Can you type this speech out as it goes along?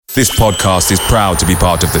This podcast is proud to be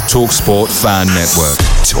part of the TalkSport Fan Network.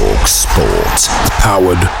 TalkSport.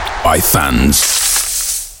 Powered by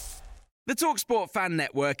fans. The TalkSport Fan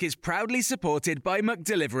Network is proudly supported by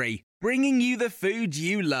McDelivery, bringing you the food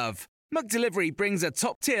you love. McDelivery brings a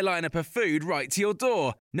top-tier lineup of food right to your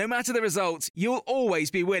door. No matter the result, you'll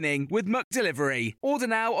always be winning with McDelivery. Order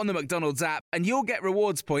now on the McDonald's app and you'll get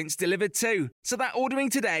rewards points delivered too. So that ordering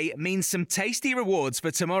today means some tasty rewards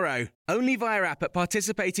for tomorrow. Only via app at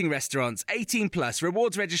participating restaurants. 18 plus.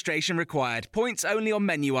 Rewards registration required. Points only on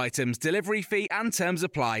menu items. Delivery fee and terms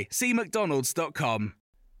apply. See mcdonalds.com.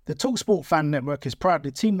 The TalkSport Fan Network is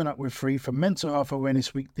proudly teaming up with Free for Mental Health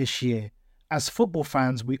Awareness Week this year. As football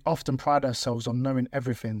fans, we often pride ourselves on knowing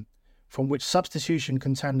everything, from which substitution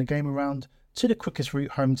can turn the game around to the quickest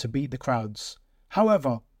route home to beat the crowds.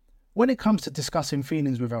 However, when it comes to discussing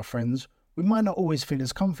feelings with our friends, we might not always feel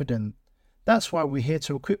as confident. That's why we're here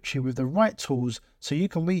to equip you with the right tools so you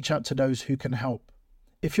can reach out to those who can help.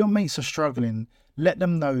 If your mates are struggling, let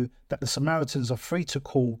them know that the Samaritans are free to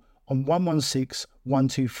call on 116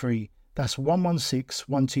 123. That's 116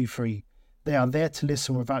 123. They are there to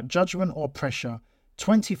listen without judgment or pressure,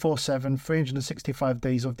 24/7, 365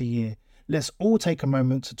 days of the year. Let's all take a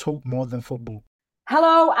moment to talk more than football.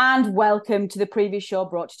 Hello and welcome to the preview show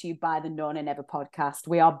brought to you by the No Nay Never podcast.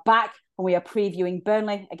 We are back and we are previewing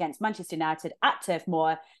Burnley against Manchester United at Turf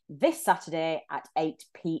Moor this Saturday at 8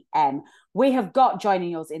 p.m. We have got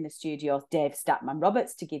joining us in the studio Dave Statman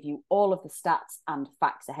Roberts to give you all of the stats and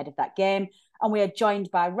facts ahead of that game. And we are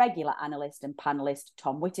joined by regular analyst and panellist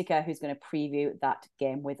Tom Whittaker, who's going to preview that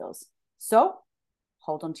game with us. So,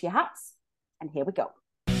 hold on to your hats, and here we go.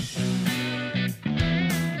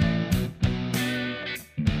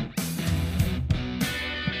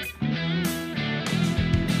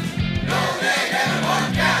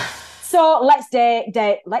 So let's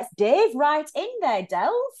Dave right in there,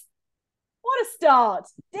 Delve. What a start.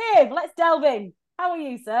 Dave, let's delve in. How are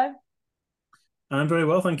you, sir? I'm very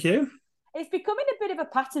well, thank you. It's becoming a bit of a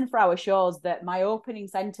pattern for our shows that my opening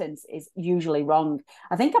sentence is usually wrong.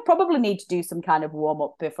 I think I probably need to do some kind of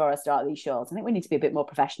warm-up before I start these shows. I think we need to be a bit more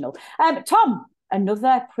professional. Tom,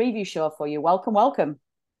 another preview show for you. Welcome, welcome.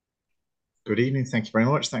 Good evening. Thank you very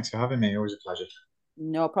much. Thanks for having me. Always a pleasure.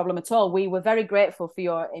 No problem at all. We were very grateful for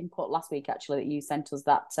your input last week, actually, that you sent us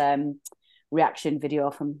that reaction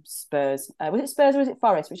video from Spurs. Was it Spurs or was it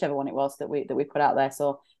Forest? Whichever one it was that we put out there.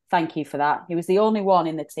 So thank you for that. He was the only one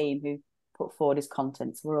in the team who put forward his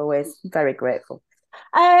content. So we're always very grateful.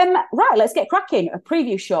 Right, let's get cracking. A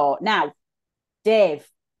preview show. Now, Dave,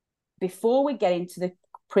 before we get into the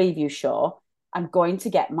preview show, I'm going to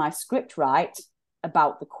get my script right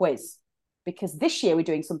about the quiz. Because this year we're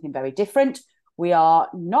doing something very different. We are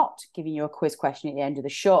not giving you a quiz question at the end of the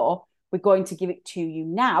show. We're going to give it to you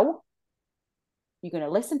now. You're going to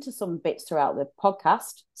listen to some bits throughout the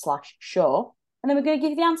podcast/show, and then we're going to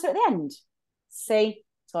give you the answer at the end. See,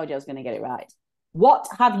 told you I was going to get it right. What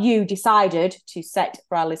have you decided to set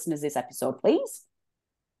for our listeners this episode, please?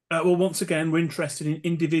 Well, once again, we're interested in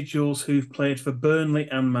individuals who've played for Burnley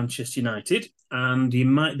and Manchester United, and you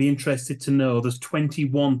might be interested to know there's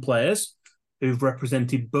 21 players who've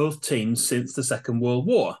represented both teams since the Second World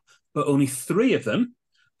War, but only 3 of them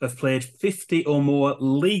have played 50 or more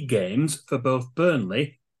league games for both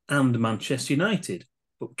Burnley and Manchester United.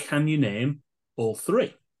 But can you name all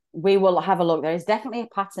 3? We will have a look. There is definitely a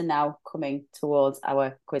pattern now coming towards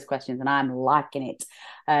our quiz questions, and I'm liking it.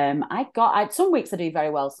 Some weeks I do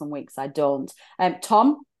very well, some weeks I don't.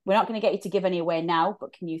 Tom, we're not going to get you to give any away now,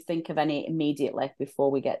 but can you think of any immediately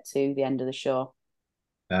before we get to the end of the show?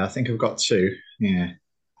 I think I've got 2. Yeah,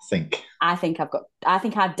 I think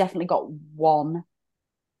I've definitely got 1,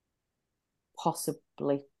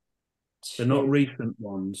 possibly 2. They're not recent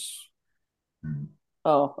ones.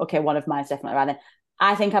 Oh, okay. One of mine's definitely right then.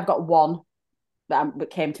 I think I've got 1 that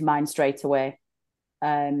came to mind straight away.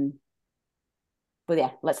 But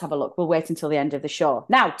yeah, let's have a look. We'll wait until the end of the show.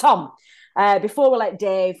 Now, Tom, before we let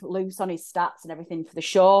Dave loose on his stats and everything for the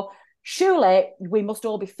show, surely we must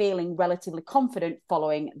all be feeling relatively confident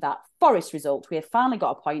following that Forest result. We have finally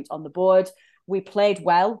got a point on the board. We played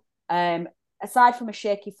well. Aside from a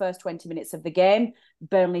shaky first 20 minutes of the game,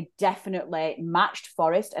 Burnley definitely matched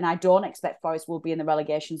Forest, and I don't expect Forest will be in the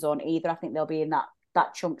relegation zone either. I think they'll be in that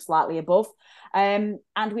chunk slightly above. And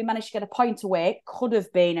we managed to get a point away, could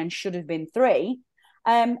have been and should have been 3.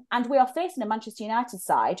 And we are facing a Manchester United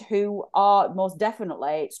side who are most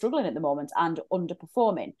definitely struggling at the moment and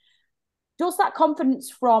underperforming. Does that confidence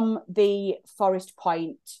from the Forest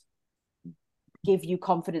point give you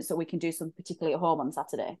confidence that we can do something particularly at home on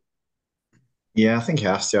Saturday? Yeah, I think it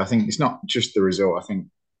has to. I think it's not just the result. I think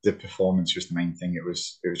the performance was the main thing. It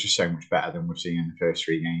was just so much better than we've seen in the first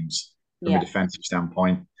three games from a defensive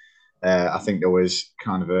standpoint. I think there was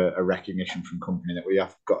kind of a recognition from company that we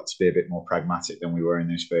have got to be a bit more pragmatic than we were in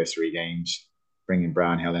those first three games, bringing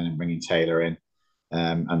Brownhill in and bringing Taylor in.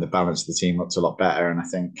 And the balance of the team looked a lot better. And I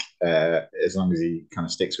think as long as he kind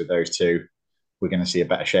of sticks with those two, we're going to see a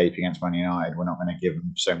better shape against Man United. We're not going to give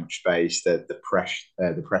them so much space. The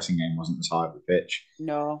pressing game wasn't as high up the pitch.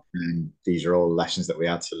 No. And these are all lessons that we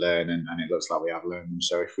had to learn, and it looks like we have learned them.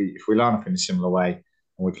 So if we line up in a similar way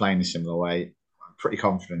and we play in a similar way, I'm pretty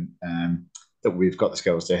confident that we've got the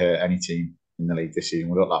skills to hurt any team in the league this season.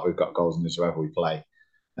 We look like we've got goals in us whoever we play.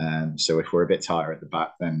 So if we're a bit tighter at the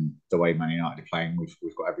back, then the way Man United are playing,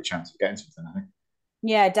 we've got every chance of getting something, I think.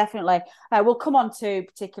 Yeah, definitely. We'll come on to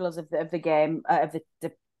particulars of the game, of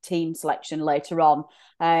the team selection later on.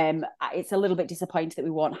 It's a little bit disappointing that we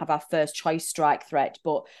won't have our first choice strike threat,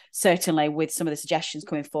 but certainly with some of the suggestions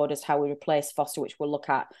coming forward as how we replace Foster, which we'll look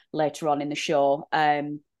at later on in the show.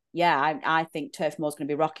 I think Turf Moor's going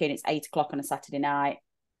to be rocking. It's 8:00 on a Saturday night.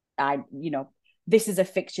 This is a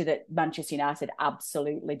fixture that Manchester United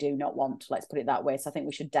absolutely do not want. Let's put it that way. So I think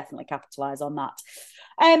we should definitely capitalise on that.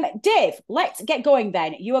 Dave, let's get going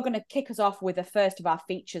then. You are going to kick us off with the first of our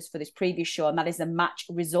features for this previous show, and that is the match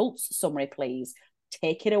results summary, please.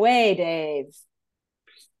 Take it away, Dave.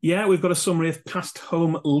 Yeah, we've got a summary of past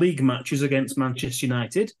home league matches against Manchester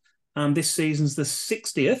United. And this season's the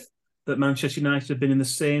 60th that Manchester United have been in the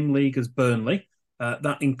same league as Burnley.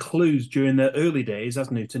 That includes during their early days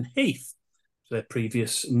as Newton Heath, their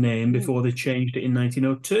previous name before they changed it in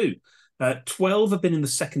 1902. 12 have been in the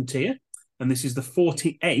second tier, and this is the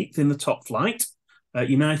 48th in the top flight.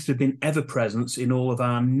 United have been ever present in all of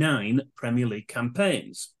our 9 Premier League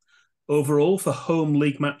campaigns. Overall, for home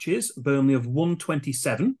league matches, Burnley have won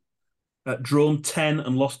 27, drawn 10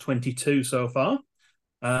 and lost 22 so far.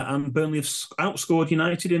 And Burnley have outscored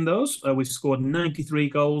United in those. We've scored 93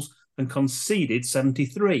 goals and conceded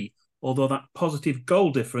 73. Although that positive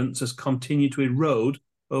goal difference has continued to erode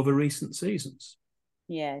over recent seasons.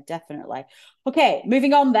 Yeah, definitely. Okay,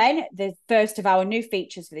 moving on then, the first of our new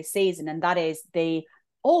features for this season, and that is the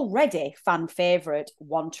already fan favourite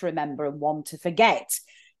One to Remember and One to Forget.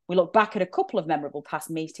 We look back at a couple of memorable past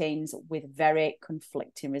meetings with very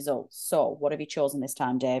conflicting results. So what have you chosen this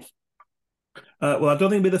time, Dave? Well, I don't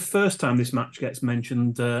think it'll be the first time this match gets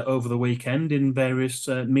mentioned over the weekend in various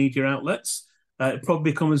media outlets. It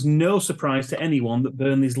probably comes as no surprise to anyone that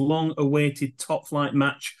Burnley's long-awaited top-flight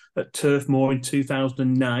match at Turf Moor in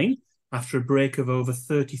 2009, after a break of over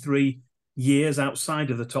 33 years outside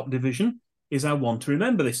of the top division, is our one to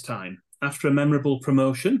remember this time. After a memorable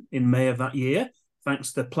promotion in May of that year,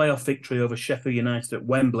 thanks to the playoff victory over Sheffield United at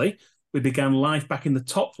Wembley, we began life back in the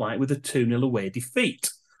top flight with a 2-0 away defeat.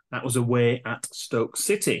 That was away at Stoke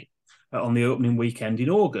City on the opening weekend in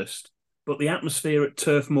August. But the atmosphere at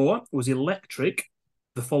Turf Moor was electric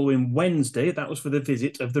the following Wednesday. That was for the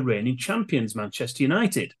visit of the reigning champions, Manchester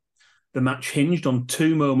United. The match hinged on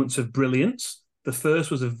 2 moments of brilliance. The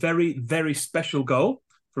first was a very, very special goal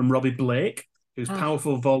from Robbie Blake, whose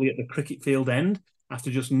powerful volley at the cricket field end,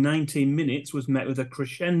 after just 19 minutes, was met with a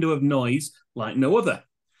crescendo of noise like no other.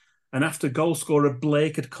 And after goalscorer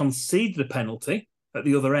Blake had conceded a penalty at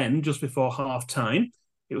the other end just before half-time,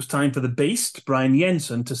 it was time for the beast, Brian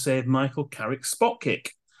Jensen, to save Michael Carrick's spot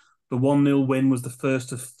kick. The 1-0 win was the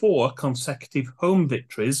first of 4 consecutive home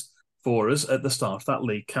victories for us at the start of that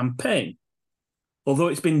league campaign. Although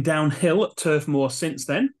it's been downhill at Turf Moor since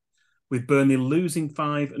then, with Burnley losing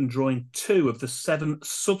 5 and drawing 2 of the 7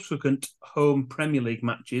 subsequent home Premier League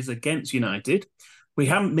matches against United, we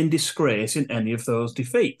haven't been disgraced in any of those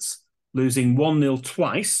defeats, losing 1-0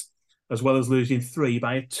 twice, as well as losing 3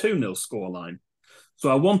 by a 2-0 scoreline. So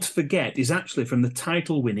I want to forget is actually from the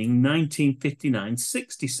title-winning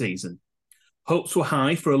 1959-60 season. Hopes were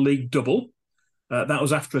high for a league double. That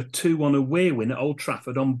was after a 2-1 away win at Old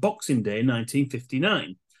Trafford on Boxing Day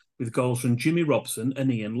 1959, with goals from Jimmy Robson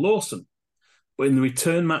and Ian Lawson. But in the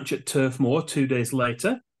return match at Turf Moor 2 days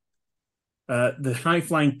later, the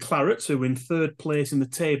high-flying Clarets, who were in third place in the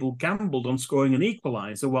table, gambled on scoring an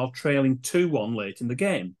equaliser while trailing 2-1 late in the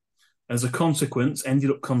game. As a consequence, ended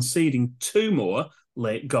up conceding 2 more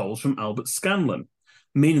late goals from Albert Scanlon,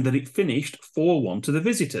 meaning that it finished 4-1 to the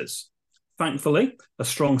visitors. Thankfully, a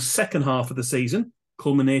strong second half of the season,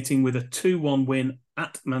 culminating with a 2-1 win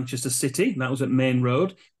at Manchester City, that was at Main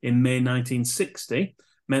Road in May 1960,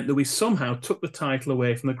 meant that we somehow took the title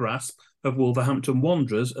away from the grasp of Wolverhampton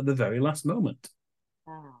Wanderers at the very last moment.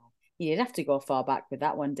 Oh, you'd have to go far back with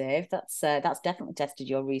that one, Dave. That's definitely tested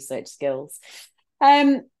your research skills.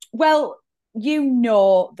 Well, you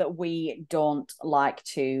know that we don't like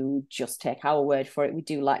to just take our word for it. We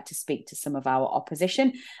do like to speak to some of our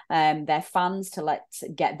opposition, their fans, to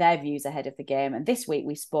get their views ahead of the game. And this week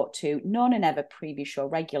we spoke to known and ever previous show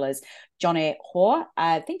regulars, Johnny Hoare.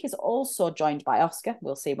 I think is also joined by Oscar.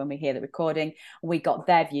 We'll see when we hear the recording. We got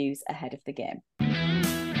their views ahead of the game.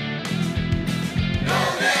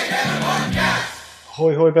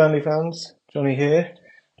 Hoi hoi Burnley fans, Johnny here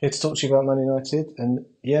to talk to you about Man United. And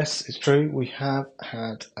yes, it's true, we have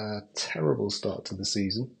had a terrible start to the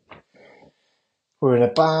season. We're in a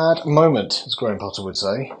bad moment, as Graham Potter would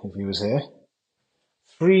say, if he was here.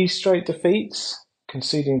 3 straight defeats,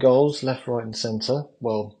 conceding goals left, right and centre.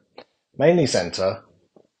 Well, mainly centre.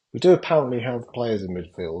 We do apparently have players in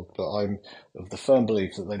midfield, but I'm of the firm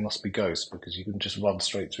belief that they must be ghosts because you can just run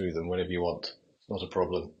straight through them whenever you want. It's not a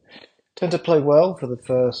problem. Tend to play well for the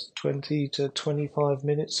first 20 to 25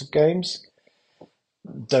 minutes of games.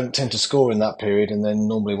 Don't tend to score in that period, and then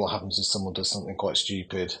normally what happens is someone does something quite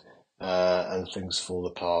stupid and things fall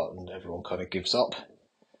apart and everyone kind of gives up.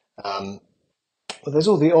 But there's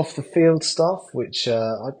all the off-the-field stuff, which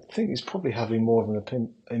I think is probably having more of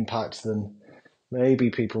an impact than maybe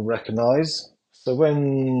people recognise. So I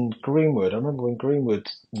remember when Greenwood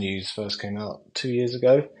news first came out 2 years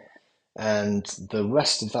ago, and the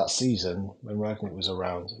rest of that season, when Ragnick was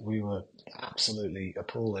around, we were absolutely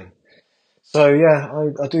appalling. So yeah,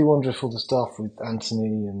 I do wonder if all the stuff with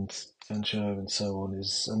Anthony and Sancho and so on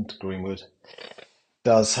and Greenwood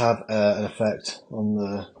does have an effect on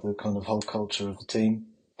the kind of whole culture of the team.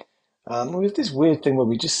 We have this weird thing where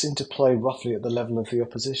we just seem to play roughly at the level of the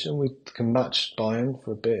opposition. We can match Bayern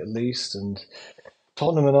for a bit at least, and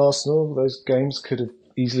Tottenham and Arsenal, those games could have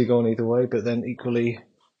easily gone either way, but then equally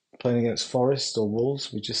playing against Forest or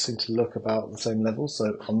Wolves, we just seem to look about the same level.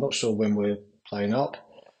 So I'm not sure when we're playing up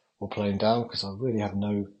or playing down because I really have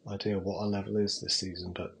no idea what our level is this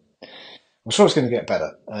season, but I'm sure it's going to get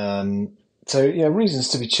better. So yeah, reasons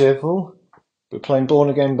to be cheerful. We're playing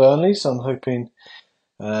born again Burnley, so I'm hoping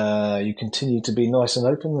you continue to be nice and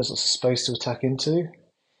open. There's lots of space to attack into.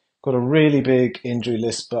 Got a really big injury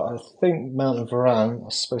list, but I think Mount and Varane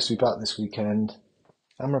are supposed to be back this weekend.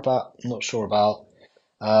 Amrabat, not sure about.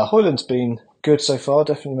 Højlund's been good so far,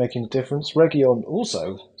 definitely making a difference. Reguilon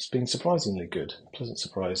also has been surprisingly good. Pleasant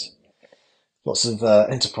surprise. Lots of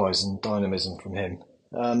enterprise and dynamism from him.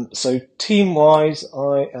 So team-wise,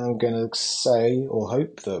 I am going to say or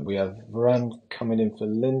hope that we have Varane coming in for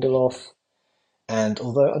Lindelof. And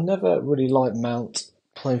although I never really liked Mount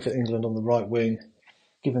playing for England on the right wing,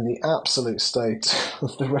 given the absolute state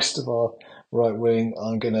of the rest of our right wing,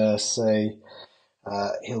 I'm going to say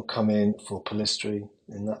he'll come in for Pellistri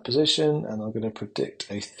in that position, and I'm going to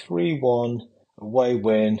predict a 3-1 away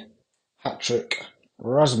win. Hat-trick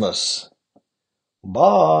Rasmus.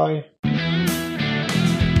 Bye!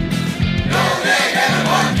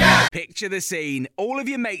 Picture the scene. All of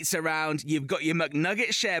your mates around, you've got your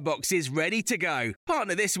McNugget share boxes ready to go.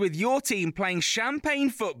 Partner this with your team playing champagne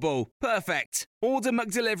football. Perfect. Order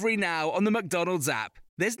McDelivery now on the McDonald's app.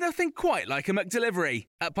 There's nothing quite like a McDelivery.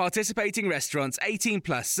 At participating restaurants, 18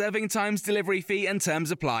 plus, serving times, delivery fee and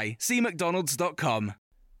terms apply. See mcdonalds.com.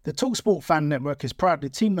 The TalkSport Fan Network is proudly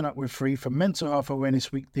teaming up with Free for Mental Health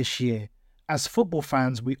Awareness Week this year. As football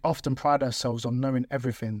fans, we often pride ourselves on knowing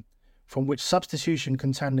everything, from which substitution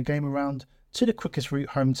can turn the game around to the quickest route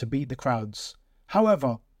home to beat the crowds.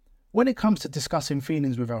 However, when it comes to discussing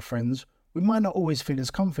feelings with our friends, we might not always feel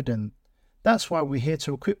as confident. That's why we're here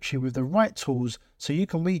to equip you with the right tools so you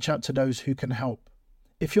can reach out to those who can help.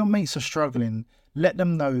 If your mates are struggling, let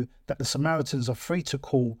them know that the Samaritans are free to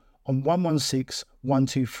call on 116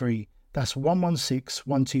 123. That's 116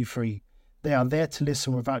 123. They are there to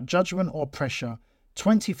listen without judgment or pressure,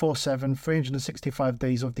 24/7, 365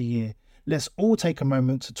 days of the year. Let's all take a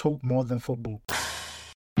moment to talk more than football.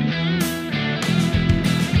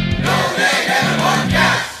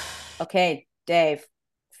 Okay, Dave.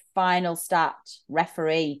 Final stat,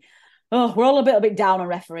 referee. Oh, we're all a little bit down on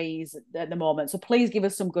referees at the moment, so please give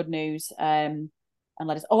us some good news and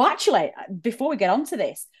let us. Oh, actually, before we get on to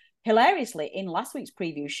this, hilariously, in last week's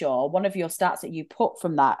preview show, one of your stats that you put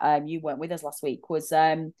from that, you weren't with us last week, was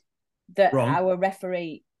that Wrong. our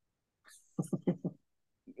referee.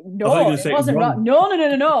 No, it wasn't wrong.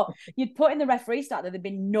 No. You'd put in the referee stat that there'd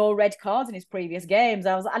been no red cards in his previous games.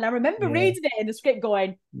 I remember reading it in the script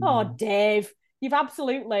going, "Oh, Dave, you've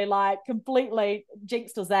absolutely completely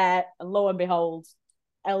jinxed us there." And lo and behold,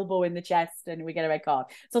 elbow in the chest, and we get a red card.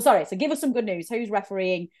 So sorry. So give us some good news. Who's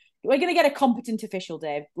refereeing? We're going to get a competent official,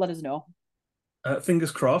 Dave. Let us know.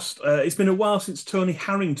 Fingers crossed. It's been a while since Tony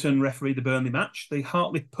Harrington refereed the Burnley match. The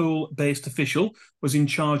Hartlepool-based official was in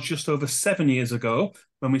charge just over 7 years ago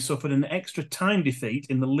when we suffered an extra time defeat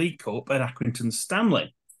in the League Cup at Accrington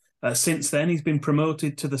Stanley. Since then, he's been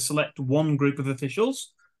promoted to the Select One group of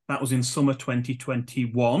officials. That was in summer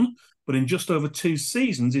 2021. But in just over 2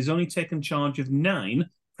 seasons, he's only taken charge of 9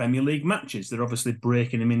 Premier League matches. They're obviously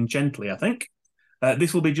breaking him in gently, I think.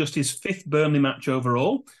 This will be just his 5th Burnley match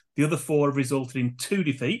overall. The other 4 have resulted in 2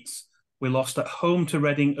 defeats. We lost at home to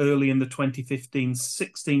Reading early in the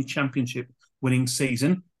 2015-16 Championship winning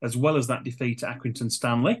season, as well as that defeat at Accrington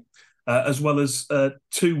Stanley, as well as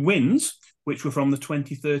 2 wins, which were from the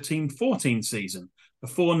 2013-14 season. A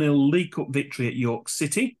 4-0 League Cup victory at York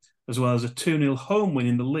City, as well as a 2-0 home win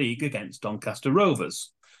in the league against Doncaster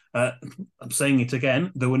Rovers. I'm saying it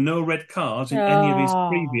again, there were no red cards in any of his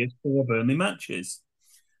previous 4 Burnley matches.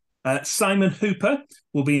 Simon Hooper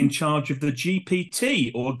will be in charge of the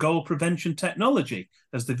GPT, or goal prevention technology,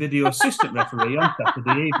 as the video assistant referee on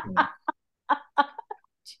Saturday evening.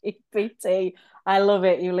 GPT. I love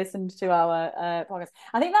it. You listened to our podcast.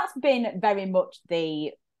 I think that's been very much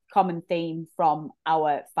the common theme from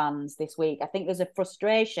our fans this week. I think there's a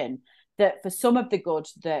frustration that for some of the good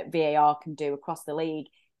that VAR can do across the league,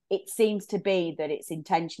 it seems to be that its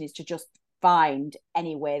intention is to just find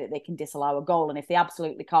any way that they can disallow a goal. And if they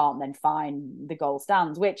absolutely can't, then fine, the goal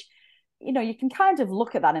stands, which, you know, you can kind of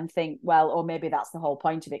look at that and think, well, or maybe that's the whole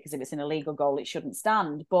point of it, because if it's an illegal goal, it shouldn't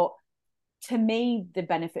stand. But to me, the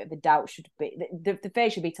benefit of the doubt should be, the fear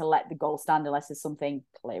should be to let the goal stand unless there's something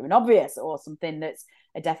clear and obvious or something that's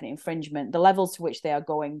a definite infringement. The levels to which they are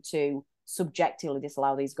going to subjectively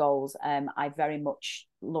disallow these goals, I very much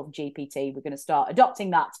love GPT. We're going to start adopting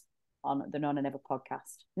that on the No Nay Never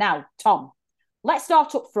podcast. Now, Tom, let's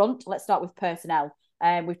start up front. Let's start with personnel.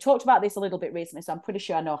 We've talked about this a little bit recently, so I'm pretty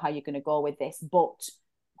sure I know how you're going to go with this. But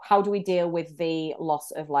how do we deal with the loss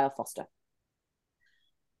of Lyle Foster?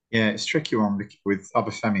 Yeah, it's a tricky one with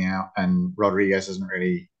Obafemi out, and Rodriguez hasn't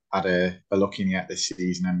really had a look in yet this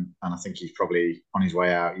season, and I think he's probably on his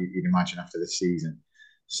way out, you'd imagine, after this season.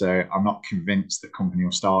 So I'm not convinced the company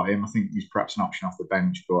will start him. I think he's perhaps an option off the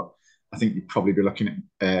bench, but I think you'd probably be looking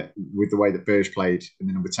at, with the way that Burge played in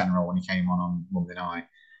the number 10 role when he came on Monday night,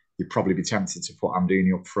 you'd probably be tempted to put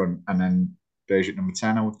Amdouni up front and then Burge at number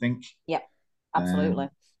 10, I would think. Yep, absolutely.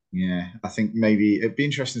 Yeah, I think maybe it'd be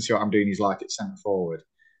interesting to see what Amdouni's like at centre forward,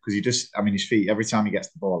 because his feet, every time he gets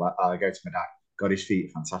the ball, I go to my dad, God, his feet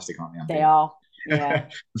are fantastic, aren't they? They are, yeah.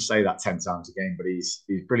 I say that 10 times a game, but he's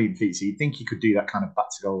brilliant feet. So you'd think he could do that kind of back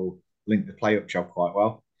to goal, link the play up job quite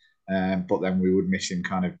well. But then we would miss him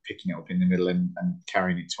kind of picking it up in the middle and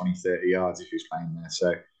carrying it 20, 30 yards if he was playing there.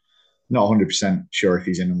 So not 100% sure if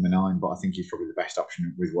he's in number 9, but I think he's probably the best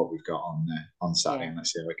option with what we've got on Saturday, and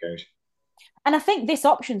let's see how it goes. And I think this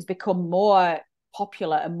option's become more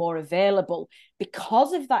popular and more available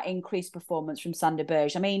because of that increased performance from Sander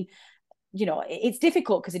Berge. I mean, you know, it's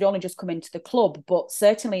difficult because he'd only just come into the club, but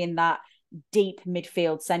certainly in that deep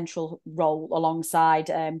midfield central role alongside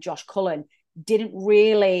Josh Cullen, didn't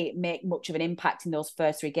really make much of an impact in those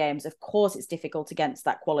first 3 games. Of course, it's difficult against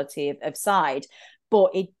that quality of side,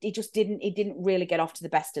 but it didn't really get off to the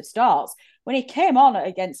best of starts. When he came on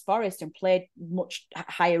against Forest and played much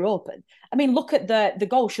higher up, I mean, look at the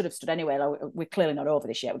goal should have stood anyway. We're clearly not over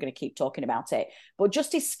this yet. We're going to keep talking about it. But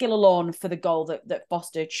just his skill alone for the goal that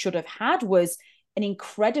Foster should have had was an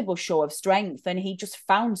incredible show of strength. And he just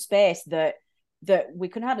found space that we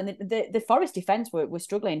couldn't have. And the Forest defence were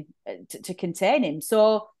struggling to contain him.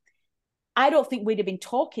 So I don't think we'd have been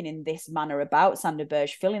talking in this manner about Sander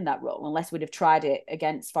Berge filling that role unless we'd have tried it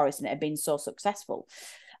against Forest and it had been so successful.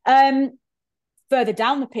 Further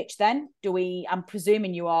down the pitch then, I'm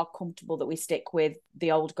presuming you are comfortable that we stick with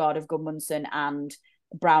the old guard of Gudmundsson and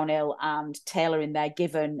Brownhill and Taylor in there,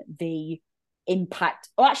 given the impact.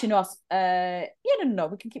 Oh, actually, no. No.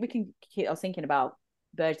 We can keep. I was thinking about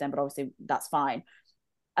Berge then, but obviously that's fine.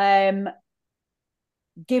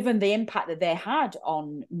 Given the impact that they had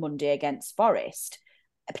on Monday against Forest,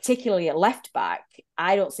 particularly at left back,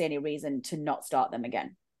 I don't see any reason to not start them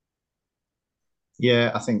again.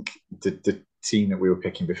 Yeah, I think the team that we were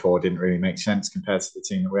picking before didn't really make sense compared to the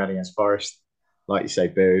team that we had against Forest. Like you say,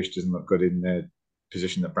 Berge doesn't look good in the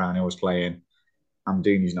position that Brownhill was playing.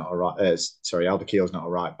 Amdouni's not a right. Alderkeel's not a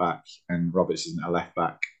right back, and Roberts isn't a left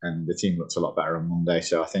back. And the team looked a lot better on Monday.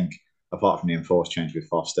 So I think, apart from the enforced change with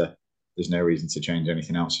Foster, there's no reason to change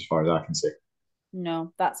anything else as far as I can see.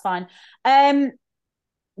 No, that's fine.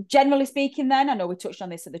 Generally speaking, then, I know we touched on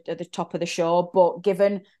this at the top of the show, but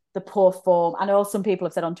given the poor form. I know some people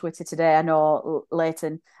have said on Twitter today, I know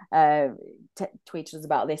Leighton tweeted us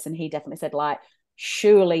about this, and he definitely said, like,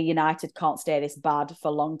 surely United can't stay this bad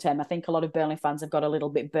for long term. I think a lot of Burnley fans have got a little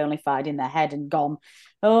bit Burnley-fied in their head and gone,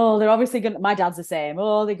 oh, they're obviously going to, my dad's the same,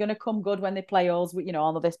 oh, they're going to come good when they play us, you know,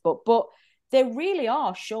 all of this. But they really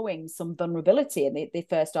are showing some vulnerability in the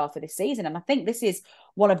first half of this season. And I think this is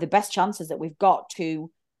one of the best chances that we've got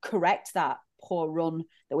to correct that poor run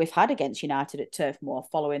that we've had against United at Turf Moor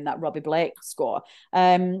following that Robbie Blake score.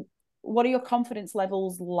 What are your confidence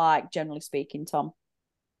levels like, generally speaking, Tom?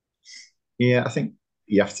 Yeah, I think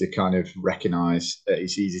you have to kind of recognise that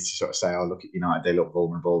it's easy to sort of say, oh, look at United, they look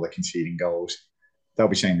vulnerable, they're conceding goals. They'll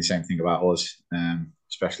be saying the same thing about us,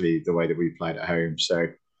 especially the way that we played at home. So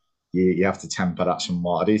you have to temper that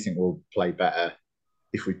somewhat. I do think we'll play better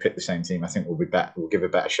if we pick the same team. I think we'll be better. We'll give a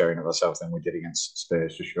better showing of ourselves than we did against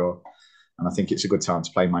Spurs for sure. And I think it's a good time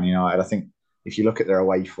to play Man United. I think if you look at their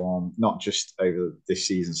away form, not just over this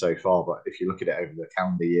season so far, but if you look at it over the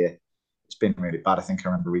calendar year, it's been really bad. I think I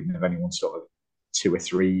remember reading of only one sort of 2 or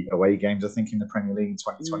 3 away games, I think, in the Premier League in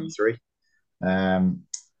 2023.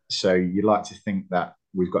 So you'd like to think that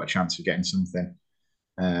we've got a chance of getting something.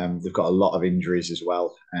 They've got a lot of injuries as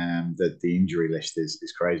well. The injury list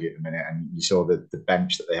is crazy at the minute. And you saw the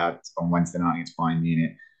bench that they had on Wednesday night against Bayern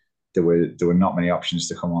Munich. There were not many options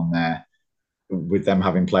to come on there. With them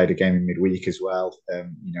having played a game in midweek as well,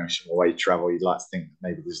 you know, some away travel, you'd like to think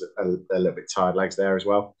maybe there's a little bit tired legs there as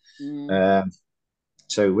well.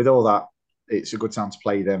 So with all that, it's a good time to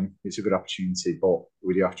play them. It's a good opportunity, but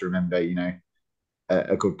we do have to remember, you know,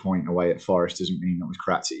 a good point away at Forest doesn't mean that we've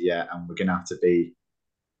cracked it yet, and we're going to have to be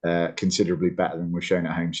considerably better than we've shown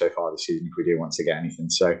at home so far this season if we do want to get anything.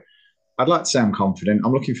 So I'd like to say I'm confident.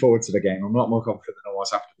 I'm looking forward to the game. I'm a lot more confident than I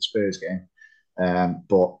was after the Spurs game,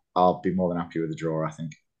 but I'll be more than happy with the draw, I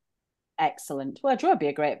think. Excellent. Well, a draw would be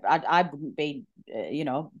a great. I wouldn't be, you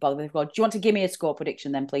know, bothered with a draw. Do you want to give me a score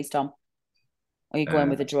prediction then, please, Tom? Or are you going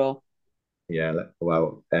with a draw? Yeah,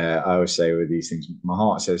 well, I always say with these things, my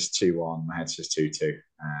heart says 2-1, my head says 2-2.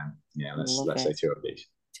 Yeah, let's say 2 of these.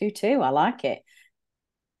 2-2. I like it.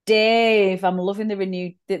 Dave, I'm loving the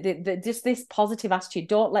renewed, just this positive attitude.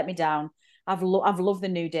 Don't let me down. I've loved the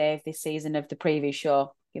new Dave this season of the previous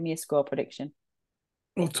show. Give me a score prediction.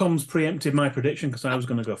 Well, Tom's preempted my prediction because I was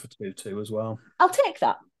going to go for 2-2 as well. I'll take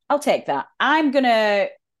that. I'm gonna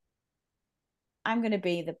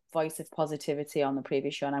be the voice of positivity on the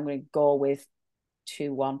previous show, and I'm gonna go with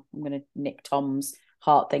 2-1. I'm gonna nick Tom's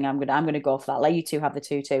heart thing. I'm gonna go for that. Let you two have the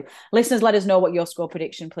 2-2. Listeners, let us know what your score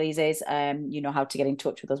prediction, please, is. You know how to get in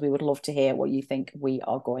touch with us. We would love to hear what you think we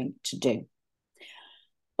are going to do.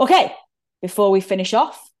 Okay, before we finish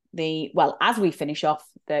off as we finish off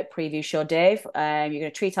the preview show, Dave, you're going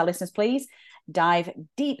to treat our listeners, please. Dive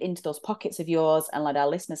deep into those pockets of yours and let our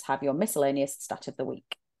listeners have your miscellaneous stat of the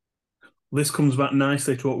week. This comes back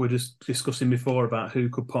nicely to what we were just discussing before about who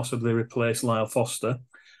could possibly replace Lyle Foster.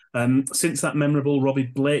 Since that memorable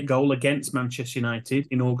Robbie Blake goal against Manchester United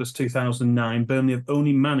in August 2009, Burnley have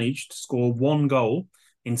only managed to score 1 goal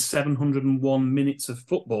in 701 minutes of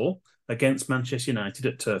football against Manchester United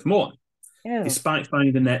at Turf Moor, despite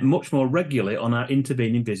finding the net much more regularly on our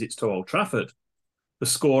intervening visits to Old Trafford. The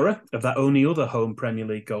scorer of that only other home Premier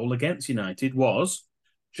League goal against United was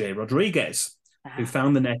Jay Rodriguez, who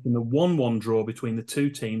found the net in the 1-1 draw between the two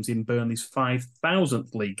teams in Burnley's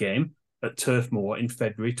 5,000th league game at Turf Moor in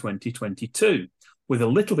February 2022, with a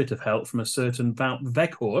little bit of help from a certain Wout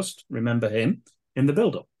Weghorst, remember him, in the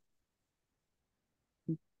build-up.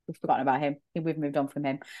 We've forgotten about him. We've moved on from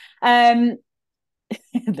him.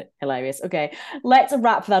 Hilarious. Okay, let's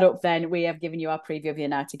wrap that up then. We have given you our preview of the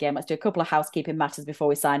United game. Let's do a couple of housekeeping matters before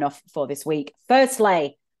we sign off for this week.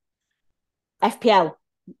 Firstly, FPL.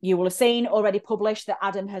 You will have seen already published that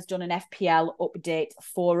Adam has done an FPL update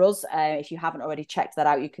for us. If you haven't already checked that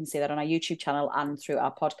out, you can see that on our YouTube channel and through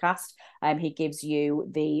our podcast. He gives you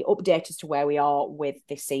the update as to where we are with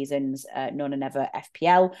this season's None and Never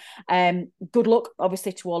FPL. Good luck,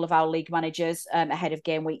 obviously, to all of our league managers ahead of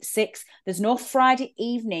game week 6. There's no Friday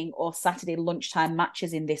evening or Saturday lunchtime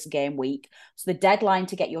matches in this game week. So the deadline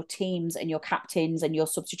to get your teams and your captains and your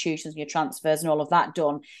substitutions and your transfers and all of that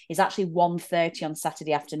done is actually 1:30 on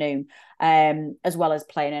Saturday afternoon, as well as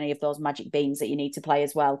playing any of those magic beans that you need to play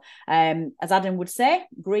as well. As Adam would say,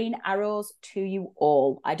 green arrows to you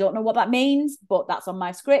all. I don't know what that means, but that's on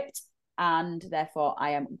my script, and therefore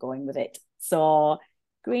I am going with it. So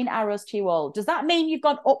green arrows to you all. Does that mean you've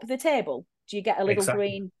gone up the table? Do you get a little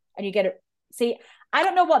green and you get it? See, I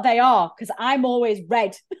don't know what they are because I'm always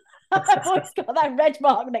red. I've always got that red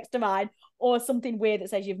mark next to mine. or something weird that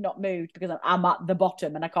says you've not moved because I'm at the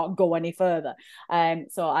bottom and I can't go any further.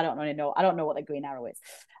 So I don't really know. I don't know what the green arrow is.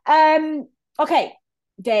 Okay,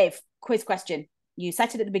 Dave, quiz question. You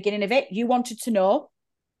said it at the beginning of it. You wanted us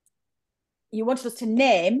to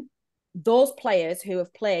name those players who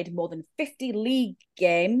have played more than 50 league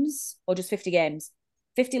games, or just 50 games?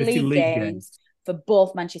 50 league games for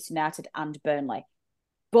both Manchester United and Burnley.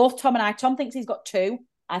 Both Tom and I. Tom thinks he's got 2.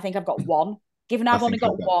 I think I've got 1. Given I've only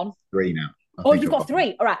got 1. 3 now. You've got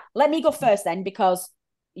 3. All right. Let me go first then, because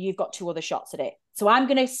you've got 2 other shots at it. So I'm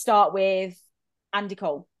going to start with Andy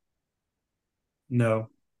Cole. No.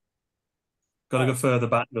 Got to go further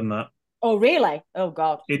back than that. Oh, really? Oh,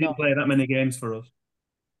 God. He didn't play that many games for us.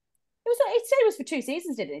 It said it was for 2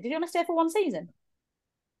 seasons, didn't it? Did he only stay for 1 season?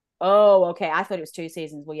 Oh, okay. I thought it was 2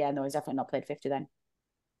 seasons. Well, yeah, no, he's definitely not played 50 then.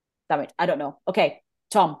 Damn it. I don't know. Okay,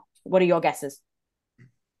 Tom, what are your guesses?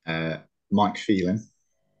 Mike Phelan.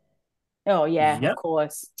 Oh, yeah, of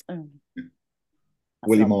course.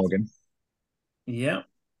 Willie Morgan. Yeah.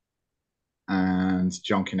 And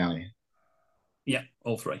John Kennelly. Yeah,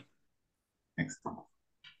 all 3. Excellent.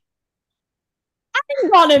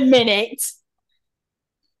 Hang on a minute.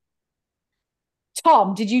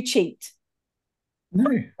 Tom, did you cheat?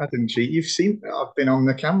 No, I didn't cheat. I've been on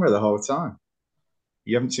the camera the whole time.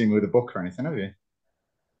 You haven't seen me with a book or anything, have you?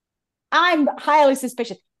 I'm highly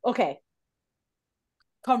suspicious. Okay.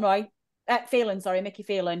 Conroy, Mickey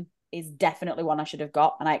Phelan is definitely one I should have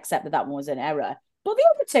got, and I accept that one was an error. But the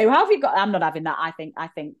other 2, how have you got? I'm not having that. I think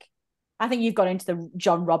you've gone into the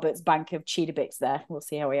John Roberts bank of cheetah bits there. We'll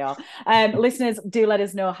see how we are. Listeners, do let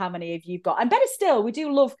us know how many of you've got. And better still, we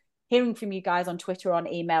do love hearing from you guys on Twitter or on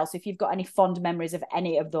email. So if you've got any fond memories of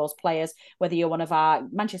any of those players, whether you're one of our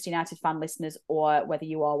Manchester United fan listeners or whether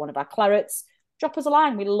you are one of our Clarets, drop us a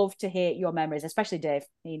line. We'd love to hear your memories, especially Dave.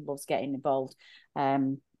 He loves getting involved,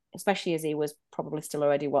 especially as he was probably still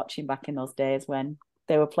already watching back in those days when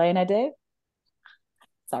they were playing, Dave?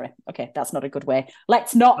 Sorry. Okay, that's not a good way. I've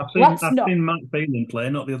seen Matt Phelan play,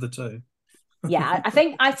 not the other 2. Yeah,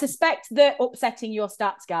 I suspect that upsetting your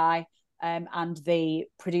stats guy and the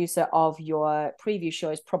producer of your preview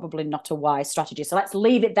show is probably not a wise strategy. So let's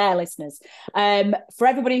leave it there, listeners. For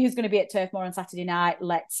everybody who's going to be at Turf Moor on Saturday night,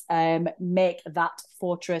 let's make that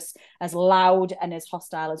fortress as loud and as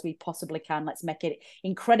hostile as we possibly can. Let's make it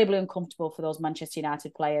incredibly uncomfortable for those Manchester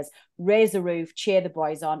United players. Raise the roof, cheer the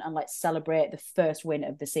boys on, and let's celebrate the first win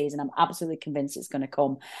of the season. I'm absolutely convinced it's going to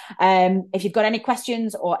come. If you've got any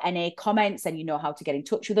questions or any comments, then you know how to get in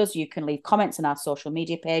touch with us. You can leave comments on our social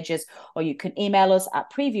media pages, or you can email us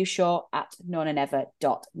at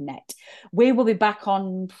previewshow@nonanever.net. We will be back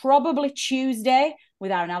on probably Tuesday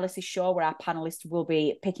with our analysis show, where our panelists will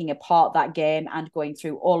be picking apart that game and going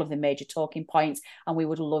through all of the major talking points. And we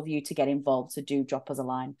would love you to get involved, so do drop us a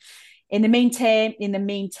line. In the meantime,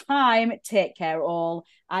 take care all.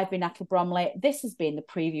 I've been Natalie Bromley. This has been the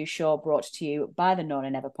Preview Show, brought to you by the No Nay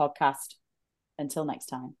Never podcast. Until next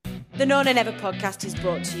time. The No Nay Never podcast is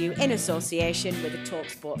brought to you in association with the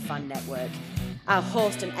TalkSport Fan Network. Our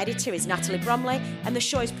host and editor is Natalie Bromley, and the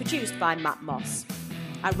show is produced by Matt Moss.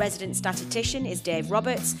 Our resident statistician is Dave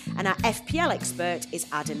Roberts, and our FPL expert is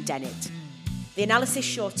Adam Dennett. The Analysis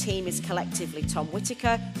Show team is collectively Tom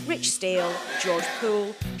Whittaker, Rich Steele, George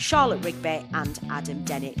Poole, Charlotte Rigby, and Adam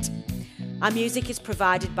Dennett. Our music is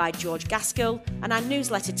provided by George Gaskell, and our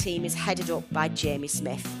newsletter team is headed up by Jamie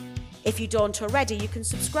Smith. If you don't already, you can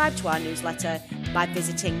subscribe to our newsletter by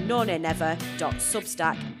visiting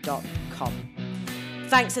nonanever.substack.com.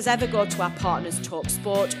 Thanks as ever go to our partners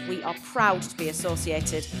TalkSport. We are proud to be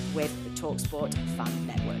associated with the TalkSport Fan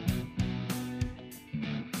Network.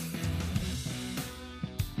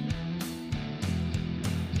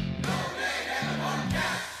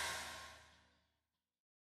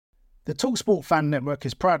 The TalkSport Fan Network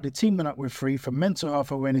is proudly teaming up with Free for Mental Health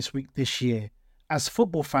Awareness Week this year. As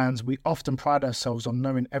football fans, we often pride ourselves on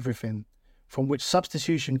knowing everything, from which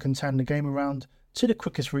substitution can turn the game around to the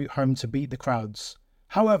quickest route home to beat the crowds.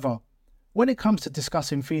 However, when it comes to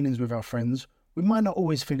discussing feelings with our friends, we might not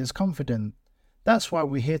always feel as confident. That's why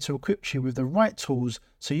we're here to equip you with the right tools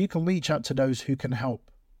so you can reach out to those who can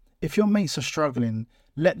help. If your mates are struggling,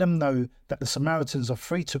 let them know that the Samaritans are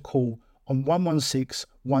free to call on 116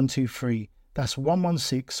 123. That's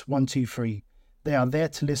 116 123. They are there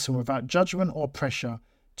to listen without judgment or pressure,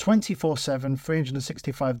 24/7,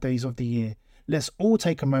 365 days of the year. Let's all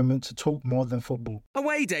take a moment to talk more than football.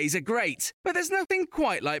 Away days are great, but there's nothing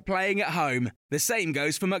quite like playing at home. The same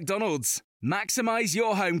goes for McDonald's. Maximise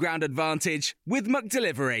your home ground advantage with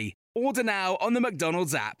McDelivery. Order now on the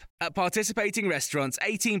McDonald's app. At participating restaurants,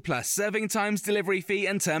 18 plus, serving times, delivery fee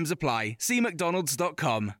and terms apply. See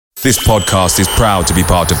mcdonalds.com. This podcast is proud to be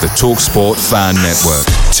part of the TalkSport Fan Network.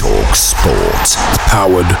 TalkSport.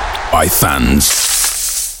 Powered by fans.